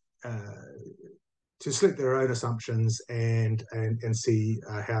select their own assumptions and see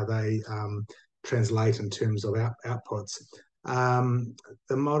how they translate in terms of outputs.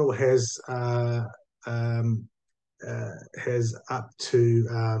 The model has up to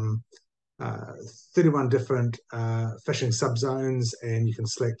 31 different fishing subzones, and you can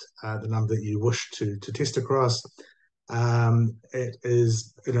select the number that you wish to test across. It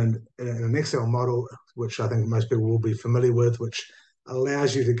is in an Excel model, which I think most people will be familiar with, which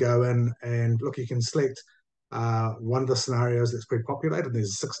allows you to go in and look. You can select one of the scenarios that's pre-populated.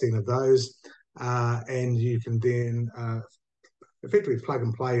 There's 16 of those, and you can then effectively plug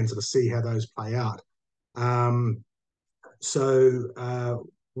and play and sort of see how those play out. So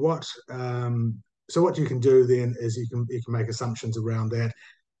what you can do then is you can make assumptions around that.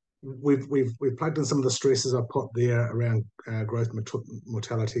 We've plugged in some of the stresses I put there around growth,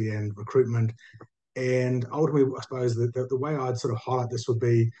 mortality, and recruitment. And ultimately, I suppose the way I'd sort of highlight this would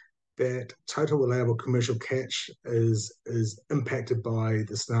be that total allowable commercial catch is impacted by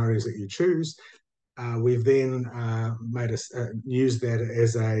the scenarios that you choose. We've then used that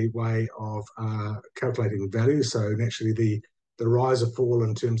as a way of calculating value. So naturally, the rise or fall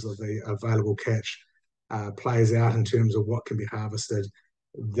in terms of the available catch plays out in terms of what can be harvested.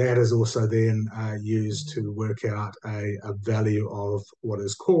 That is also then used to work out a value of what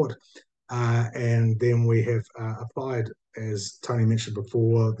is caught. And then we have applied, as Tony mentioned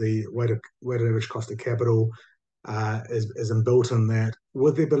before, the weighted average cost of capital is inbuilt in that,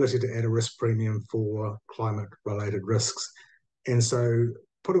 with the ability to add a risk premium for climate-related risks. And so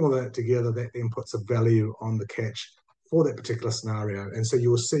putting all that together, that then puts a value on the catch for that particular scenario. And so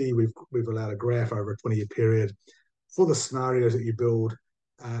you'll see we've allowed a graph over a 20-year period for the scenarios that you build,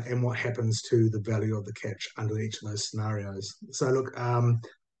 and what happens to the value of the catch under each of those scenarios. So look,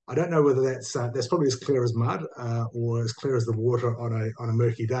 I don't know whether that's probably as clear as mud or as clear as the water on a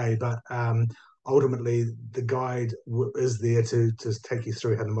murky day, but ultimately the guide is there to take you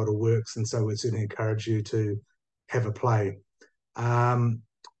through how the model works, and so we'd certainly encourage you to have a play.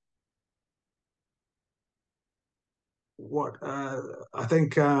 what I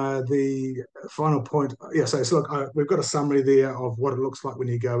think the final point, yeah, so look, we've got a summary there of what it looks like when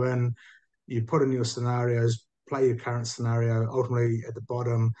you go in, you put in your scenarios, play your current scenario. Ultimately, at the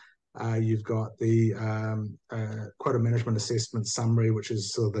bottom, you've got the quota management assessment summary, which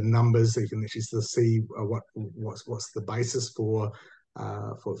is sort of the numbers, so you can actually sort of see what's the basis for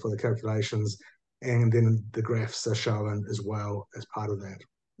the calculations, and then the graphs are shown as well as part of that.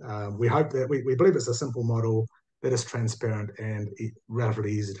 We hope that we believe it's a simple model that is transparent and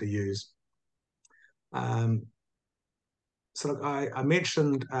relatively easy to use. So look, I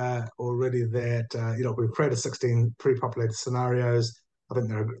mentioned already that we've created 16 pre-populated scenarios. I think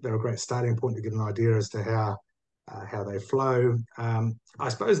they're a great starting point to get an idea as to how they flow. I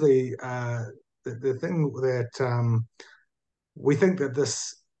suppose the thing that we think that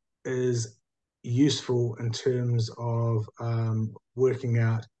this is useful in terms of working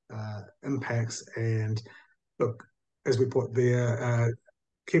out impacts, and look, as we put there,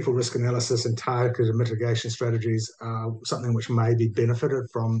 careful risk analysis and targeted mitigation strategies are something which may be benefited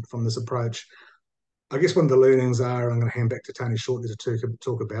from this approach. I guess one of the learnings are, and I'm going to hand back to Tony shortly to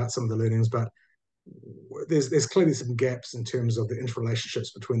talk about some of the learnings, but there's clearly some gaps in terms of the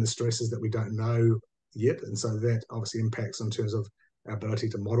interrelationships between the stresses that we don't know yet, and so that obviously impacts in terms of our ability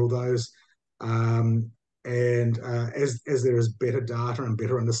to model those. As there is better data and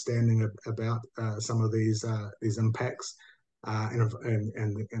better understanding about some of these impacts and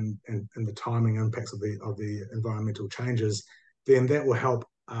the timing impacts of the environmental changes, then that will help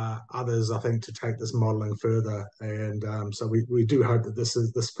others, I think, to take this modelling further. And so we do hope that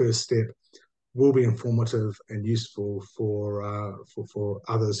this first step will be informative and useful for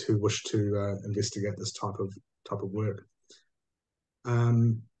others who wish to investigate this type of work.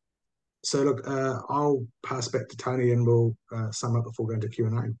 So look, I'll pass back to Tony and we'll sum up before going to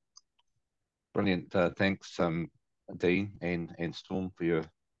Q&A. Brilliant. Thanks, Dean and Storm, for your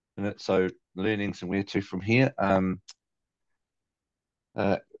minute. So learnings and where to from here.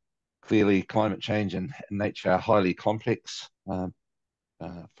 Clearly, climate change and nature are highly complex for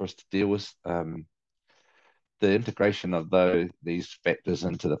us to deal with. The integration of these factors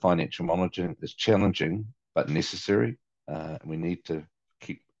into the financial monitoring is challenging but necessary. We need to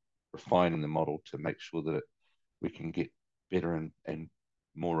keep refining the model to make sure that we can get better and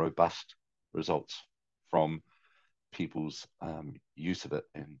more robust results from people's use of it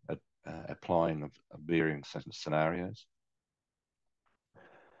and applying of varying scenarios.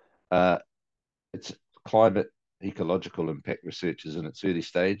 It's climate ecological impact research is in its early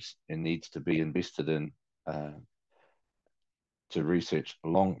stage and needs to be invested in to research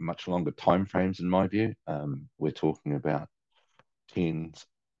much longer timeframes, in my view. We're talking about tens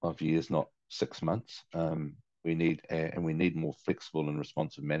of years, not 6 months. We need more flexible and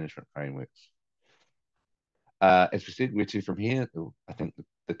responsive management frameworks. As we said, where to from here? I think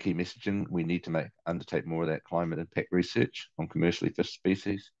the key messaging, we need to undertake more of that climate impact research on commercially fished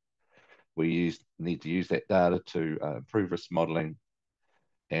species. We need to use that data to improve risk modelling,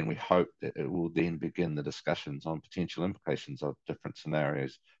 and we hope that it will then begin the discussions on potential implications of different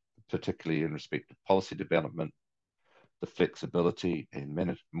scenarios, particularly in respect to policy development, the flexibility and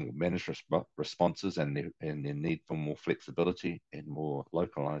more managed responses, and their need for more flexibility and more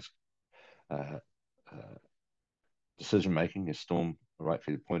localised decision making, as Storm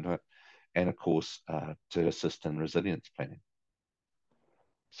rightfully pointed out, and of course to assist in resilience planning.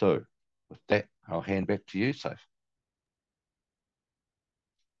 So with that, I'll hand back to you, Soph.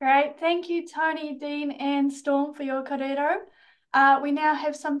 Great, thank you, Tony, Dean, and Storm, for your kōrero. We now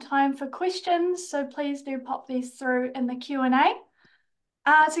have some time for questions, so please do pop these through in the Q&A.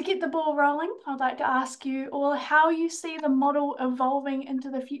 To get the ball rolling, I'd like to ask you all how you see the model evolving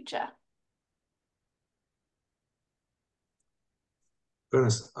into the future.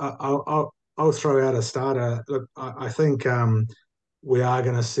 Goodness, I'll throw out a starter. Look, I think we are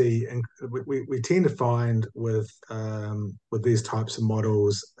going to see, and we tend to find with these types of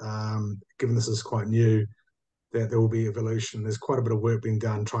models, given this is quite new, that there will be evolution. There's quite a bit of work being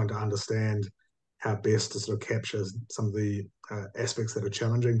done trying to understand how best to sort of capture some of the aspects that are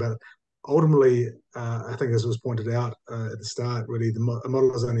challenging. But ultimately, I think, as was pointed out at the start, really a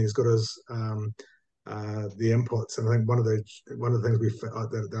model is only as good as the inputs. And I think one of the things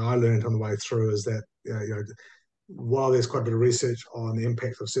that I learned on the way through is that while there's quite a bit of research on the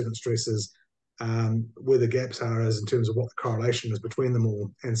impact of certain stresses, where the gaps are is in terms of what the correlation is between them all.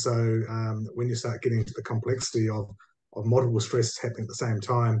 And so when you start getting into the complexity of multiple stresses happening at the same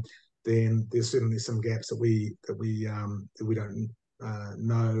time, then there's certainly some gaps that we don't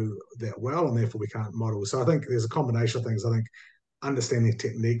know that well, and therefore we can't model. So I think there's a combination of things. I think understanding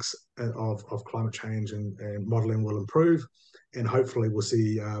techniques of climate change and modelling will improve, and hopefully we'll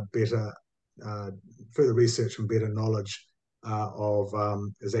see better further research and better knowledge of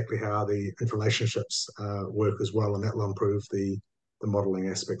exactly how the interrelationships work as well, and that will improve the modelling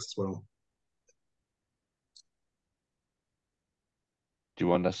aspects as well. Do you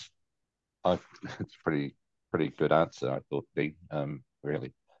want us? It's pretty good answer, I thought, Dean.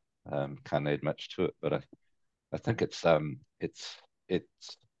 Really, can't add much to it, but I think it's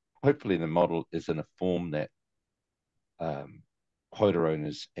hopefully the model is in a form that quota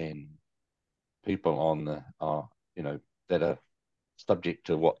owners and people on the that are subject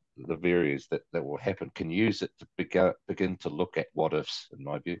to what the various that will happen can use it to begin to look at what ifs. In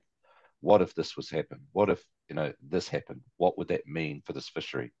my view, what if this was happened? What if this happened? What would that mean for this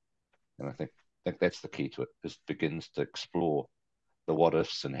fishery? And I think that's the key to it. Is begins to explore the what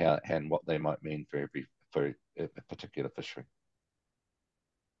ifs and how and what they might mean for a particular fishery.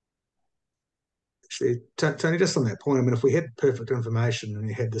 Actually, Tony, just on that point, I mean, if we had perfect information and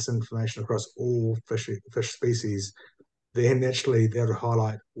you had this information across all fish species, then naturally that would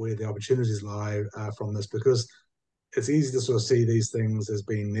highlight where the opportunities lie from this, because it's easy to sort of see these things as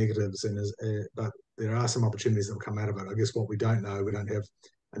being negatives, but there are some opportunities that will come out of it. I guess what we don't know, we don't have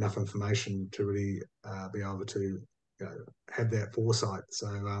enough information to really be able to have that foresight. So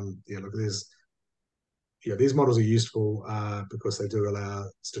look, these models are useful because they do allow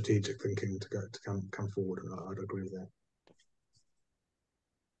strategic thinking to come forward, and I'd agree with that.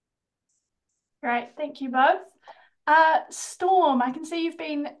 Great, thank you both. Storm, I can see you've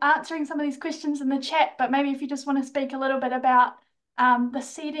been answering some of these questions in the chat, but maybe if you just want to speak a little bit about the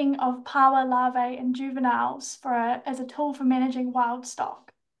seeding of Pāua larvae and juveniles as a tool for managing wild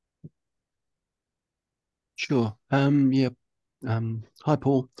stock. Sure. Hi,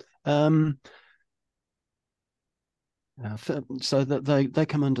 Paul. So that they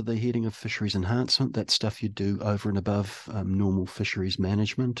come under the heading of fisheries enhancement. That's stuff you do over and above normal fisheries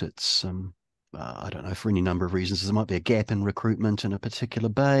management. It's I don't know, for any number of reasons. There might be a gap in recruitment in a particular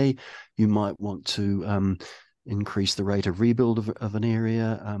bay. You might want to increase the rate of rebuild of an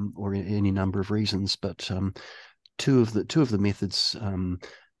area, or any number of reasons. But two of the methods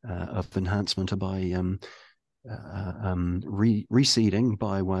of enhancement are by reseeding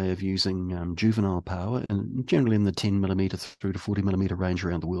by way of using juvenile Pāua, and generally in the 10mm through to 40mm range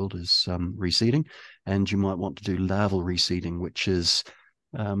around the world is reseeding. And you might want to do larval reseeding, which is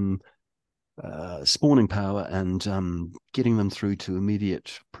spawning Pāua and getting them through to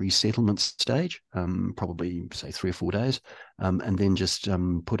immediate pre-settlement stage, probably say 3 or 4 days, and then just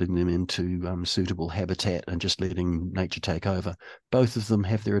putting them into suitable habitat and just letting nature take over. Both of them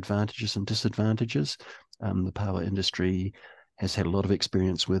have their advantages and disadvantages. The Pāua industry has had a lot of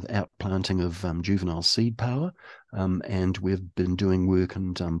experience with outplanting of juvenile seed Pāua, and we've been doing work,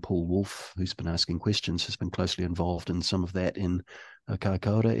 and Paul Wolf, who's been asking questions, has been closely involved in some of that in a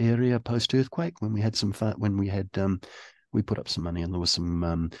Kaikoura area post-earthquake, when we had some fun, when we had we put up some money and there was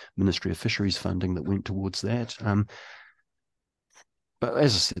some Ministry of Fisheries funding that went towards that. But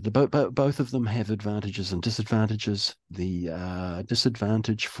as I said, both of them have advantages and disadvantages. The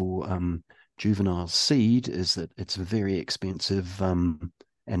disadvantage for juvenile seed is that it's very expensive,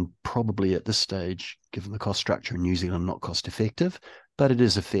 and probably at this stage, given the cost structure in New Zealand, not cost effective, but it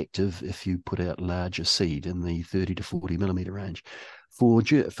is effective if you put out larger seed in the 30 to 40mm range. For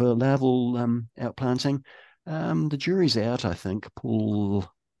larval outplanting, the jury's out, I think. Paul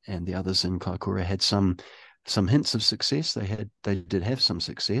and the others in Kaikoura had some hints of success. They did have some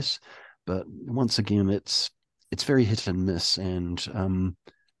success, but once again, it's very hit and miss. And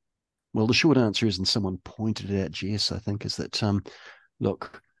well, the short answer is, and someone pointed it out, Jess, I think, is that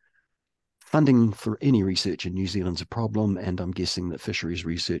look, funding for any research in New Zealand's a problem, and I'm guessing that fisheries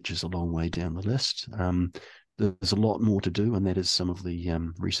research is a long way down the list. There's a lot more to do, and that is some of the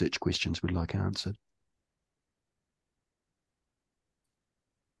research questions we'd like answered.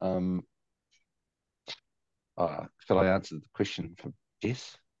 Shall I answer the question from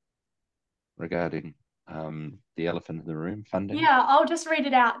Jess regarding the elephant in the room funding? Yeah, I'll just read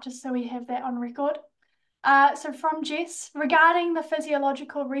it out just so we have that on record. So from Jess, regarding the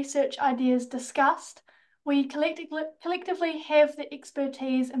physiological research ideas discussed, we collectively have the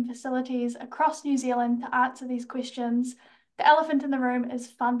expertise and facilities across New Zealand to answer these questions. The elephant in the room is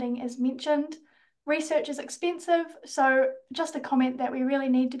funding, as mentioned. Research is expensive, so just a comment that we really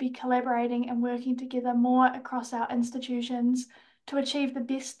need to be collaborating and working together more across our institutions to achieve the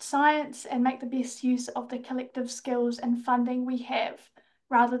best science and make the best use of the collective skills and funding we have,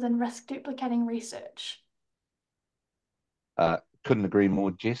 rather than risk duplicating research. Couldn't agree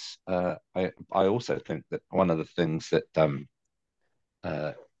more, Jess. I also think that one of the things that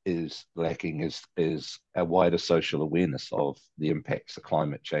is lacking is a wider social awareness of the impacts of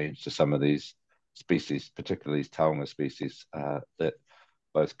climate change to some of these species, particularly these taonga species that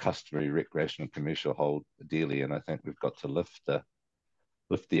both customary, recreational, and commercial hold dearly. And I think we've got to lift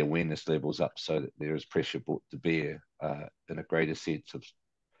the awareness levels up so that there is pressure brought to bear in a greater sense of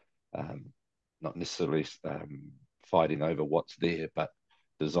not necessarily fighting over what's there, but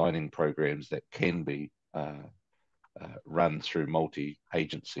designing programs that can be run through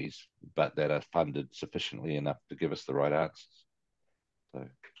multi-agencies, but that are funded sufficiently enough to give us the right answers. So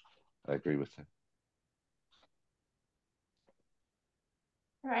I agree with that.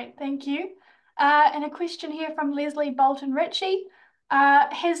 Great, thank you. And a question here from Leslie Bolton-Ritchie.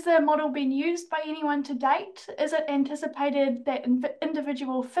 Has the model been used by anyone to date? Is it anticipated that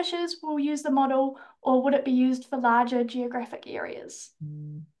individual fishers will use the model, or would it be used for larger geographic areas?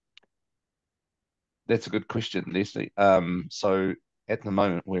 That's a good question, Leslie. So at the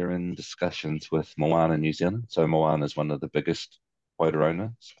moment, we're in discussions with Moana New Zealand. So Moana is one of the biggest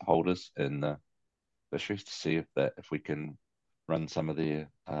quota holders in the fisheries, to see if we can run some of their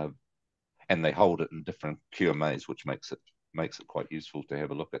and they hold it in different QMAs, which makes it quite useful to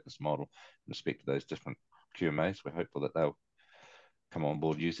have a look at this model in respect to those different QMAs. We're hopeful that they'll come on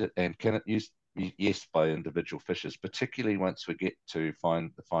board, use it, and can it use? Yes, by individual fishers, particularly once we get to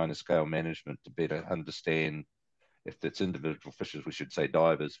find the finer scale management to better understand, if it's individual fishers, we should say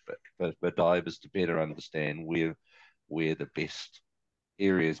divers, but divers to better understand where the best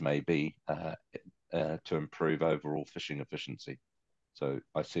areas may be to improve overall fishing efficiency. So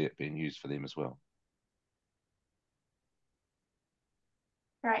I see it being used for them as well.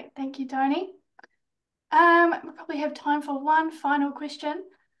 Great, thank you, Tony. We probably have time for one final question.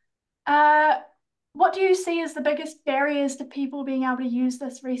 What do you see as the biggest barriers to people being able to use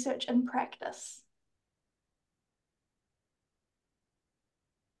this research in practice?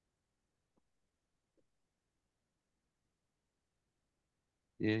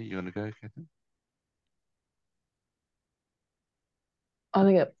 Yeah, you want to go, Catherine? I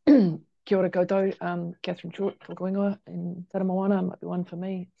think kia ora koutou, Catherine Short, Tokoingoa in Terra Moana might be one for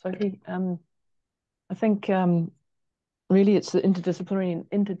me, Sophie. I think really it's the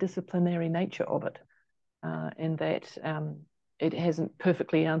interdisciplinary nature of it, in that it hasn't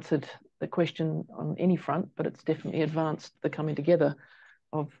perfectly answered the question on any front, but it's definitely advanced the coming together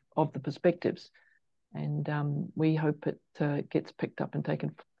of the perspectives. And we hope it gets picked up and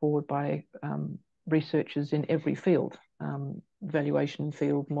taken forward by researchers in every field, valuation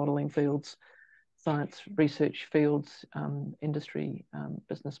field, modelling fields, science research fields, industry,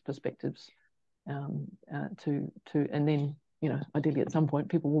 business perspectives, and then, you know, ideally at some point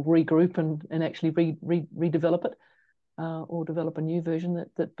people will regroup and actually redevelop it, or develop a new version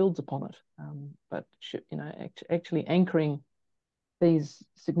that builds upon it. But you know, actually anchoring these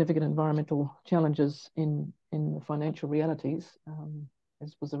significant environmental challenges in the financial realities,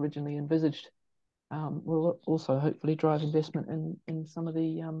 as was originally envisaged, will also hopefully drive investment in some of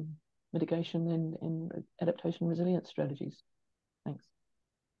the mitigation and adaptation resilience strategies. Thanks.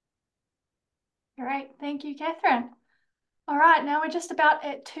 Great, thank you, Catherine. All right, now we're just about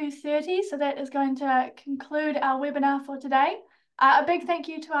at 2:30, so that is going to conclude our webinar for today. A big thank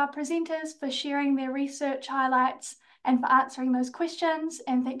you to our presenters for sharing their research highlights and for answering those questions,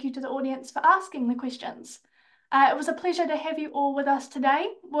 and thank you to the audience for asking the questions. It was a pleasure to have you all with us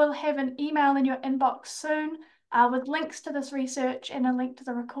today. We'll have an email in your inbox soon with links to this research and a link to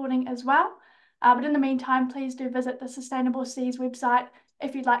the recording as well. But in the meantime, please do visit the Sustainable Seas website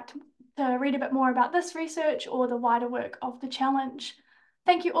if you'd like to read a bit more about this research or the wider work of the challenge.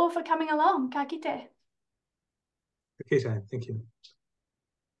 Thank you all for coming along. Ka kite. Okay, thank you.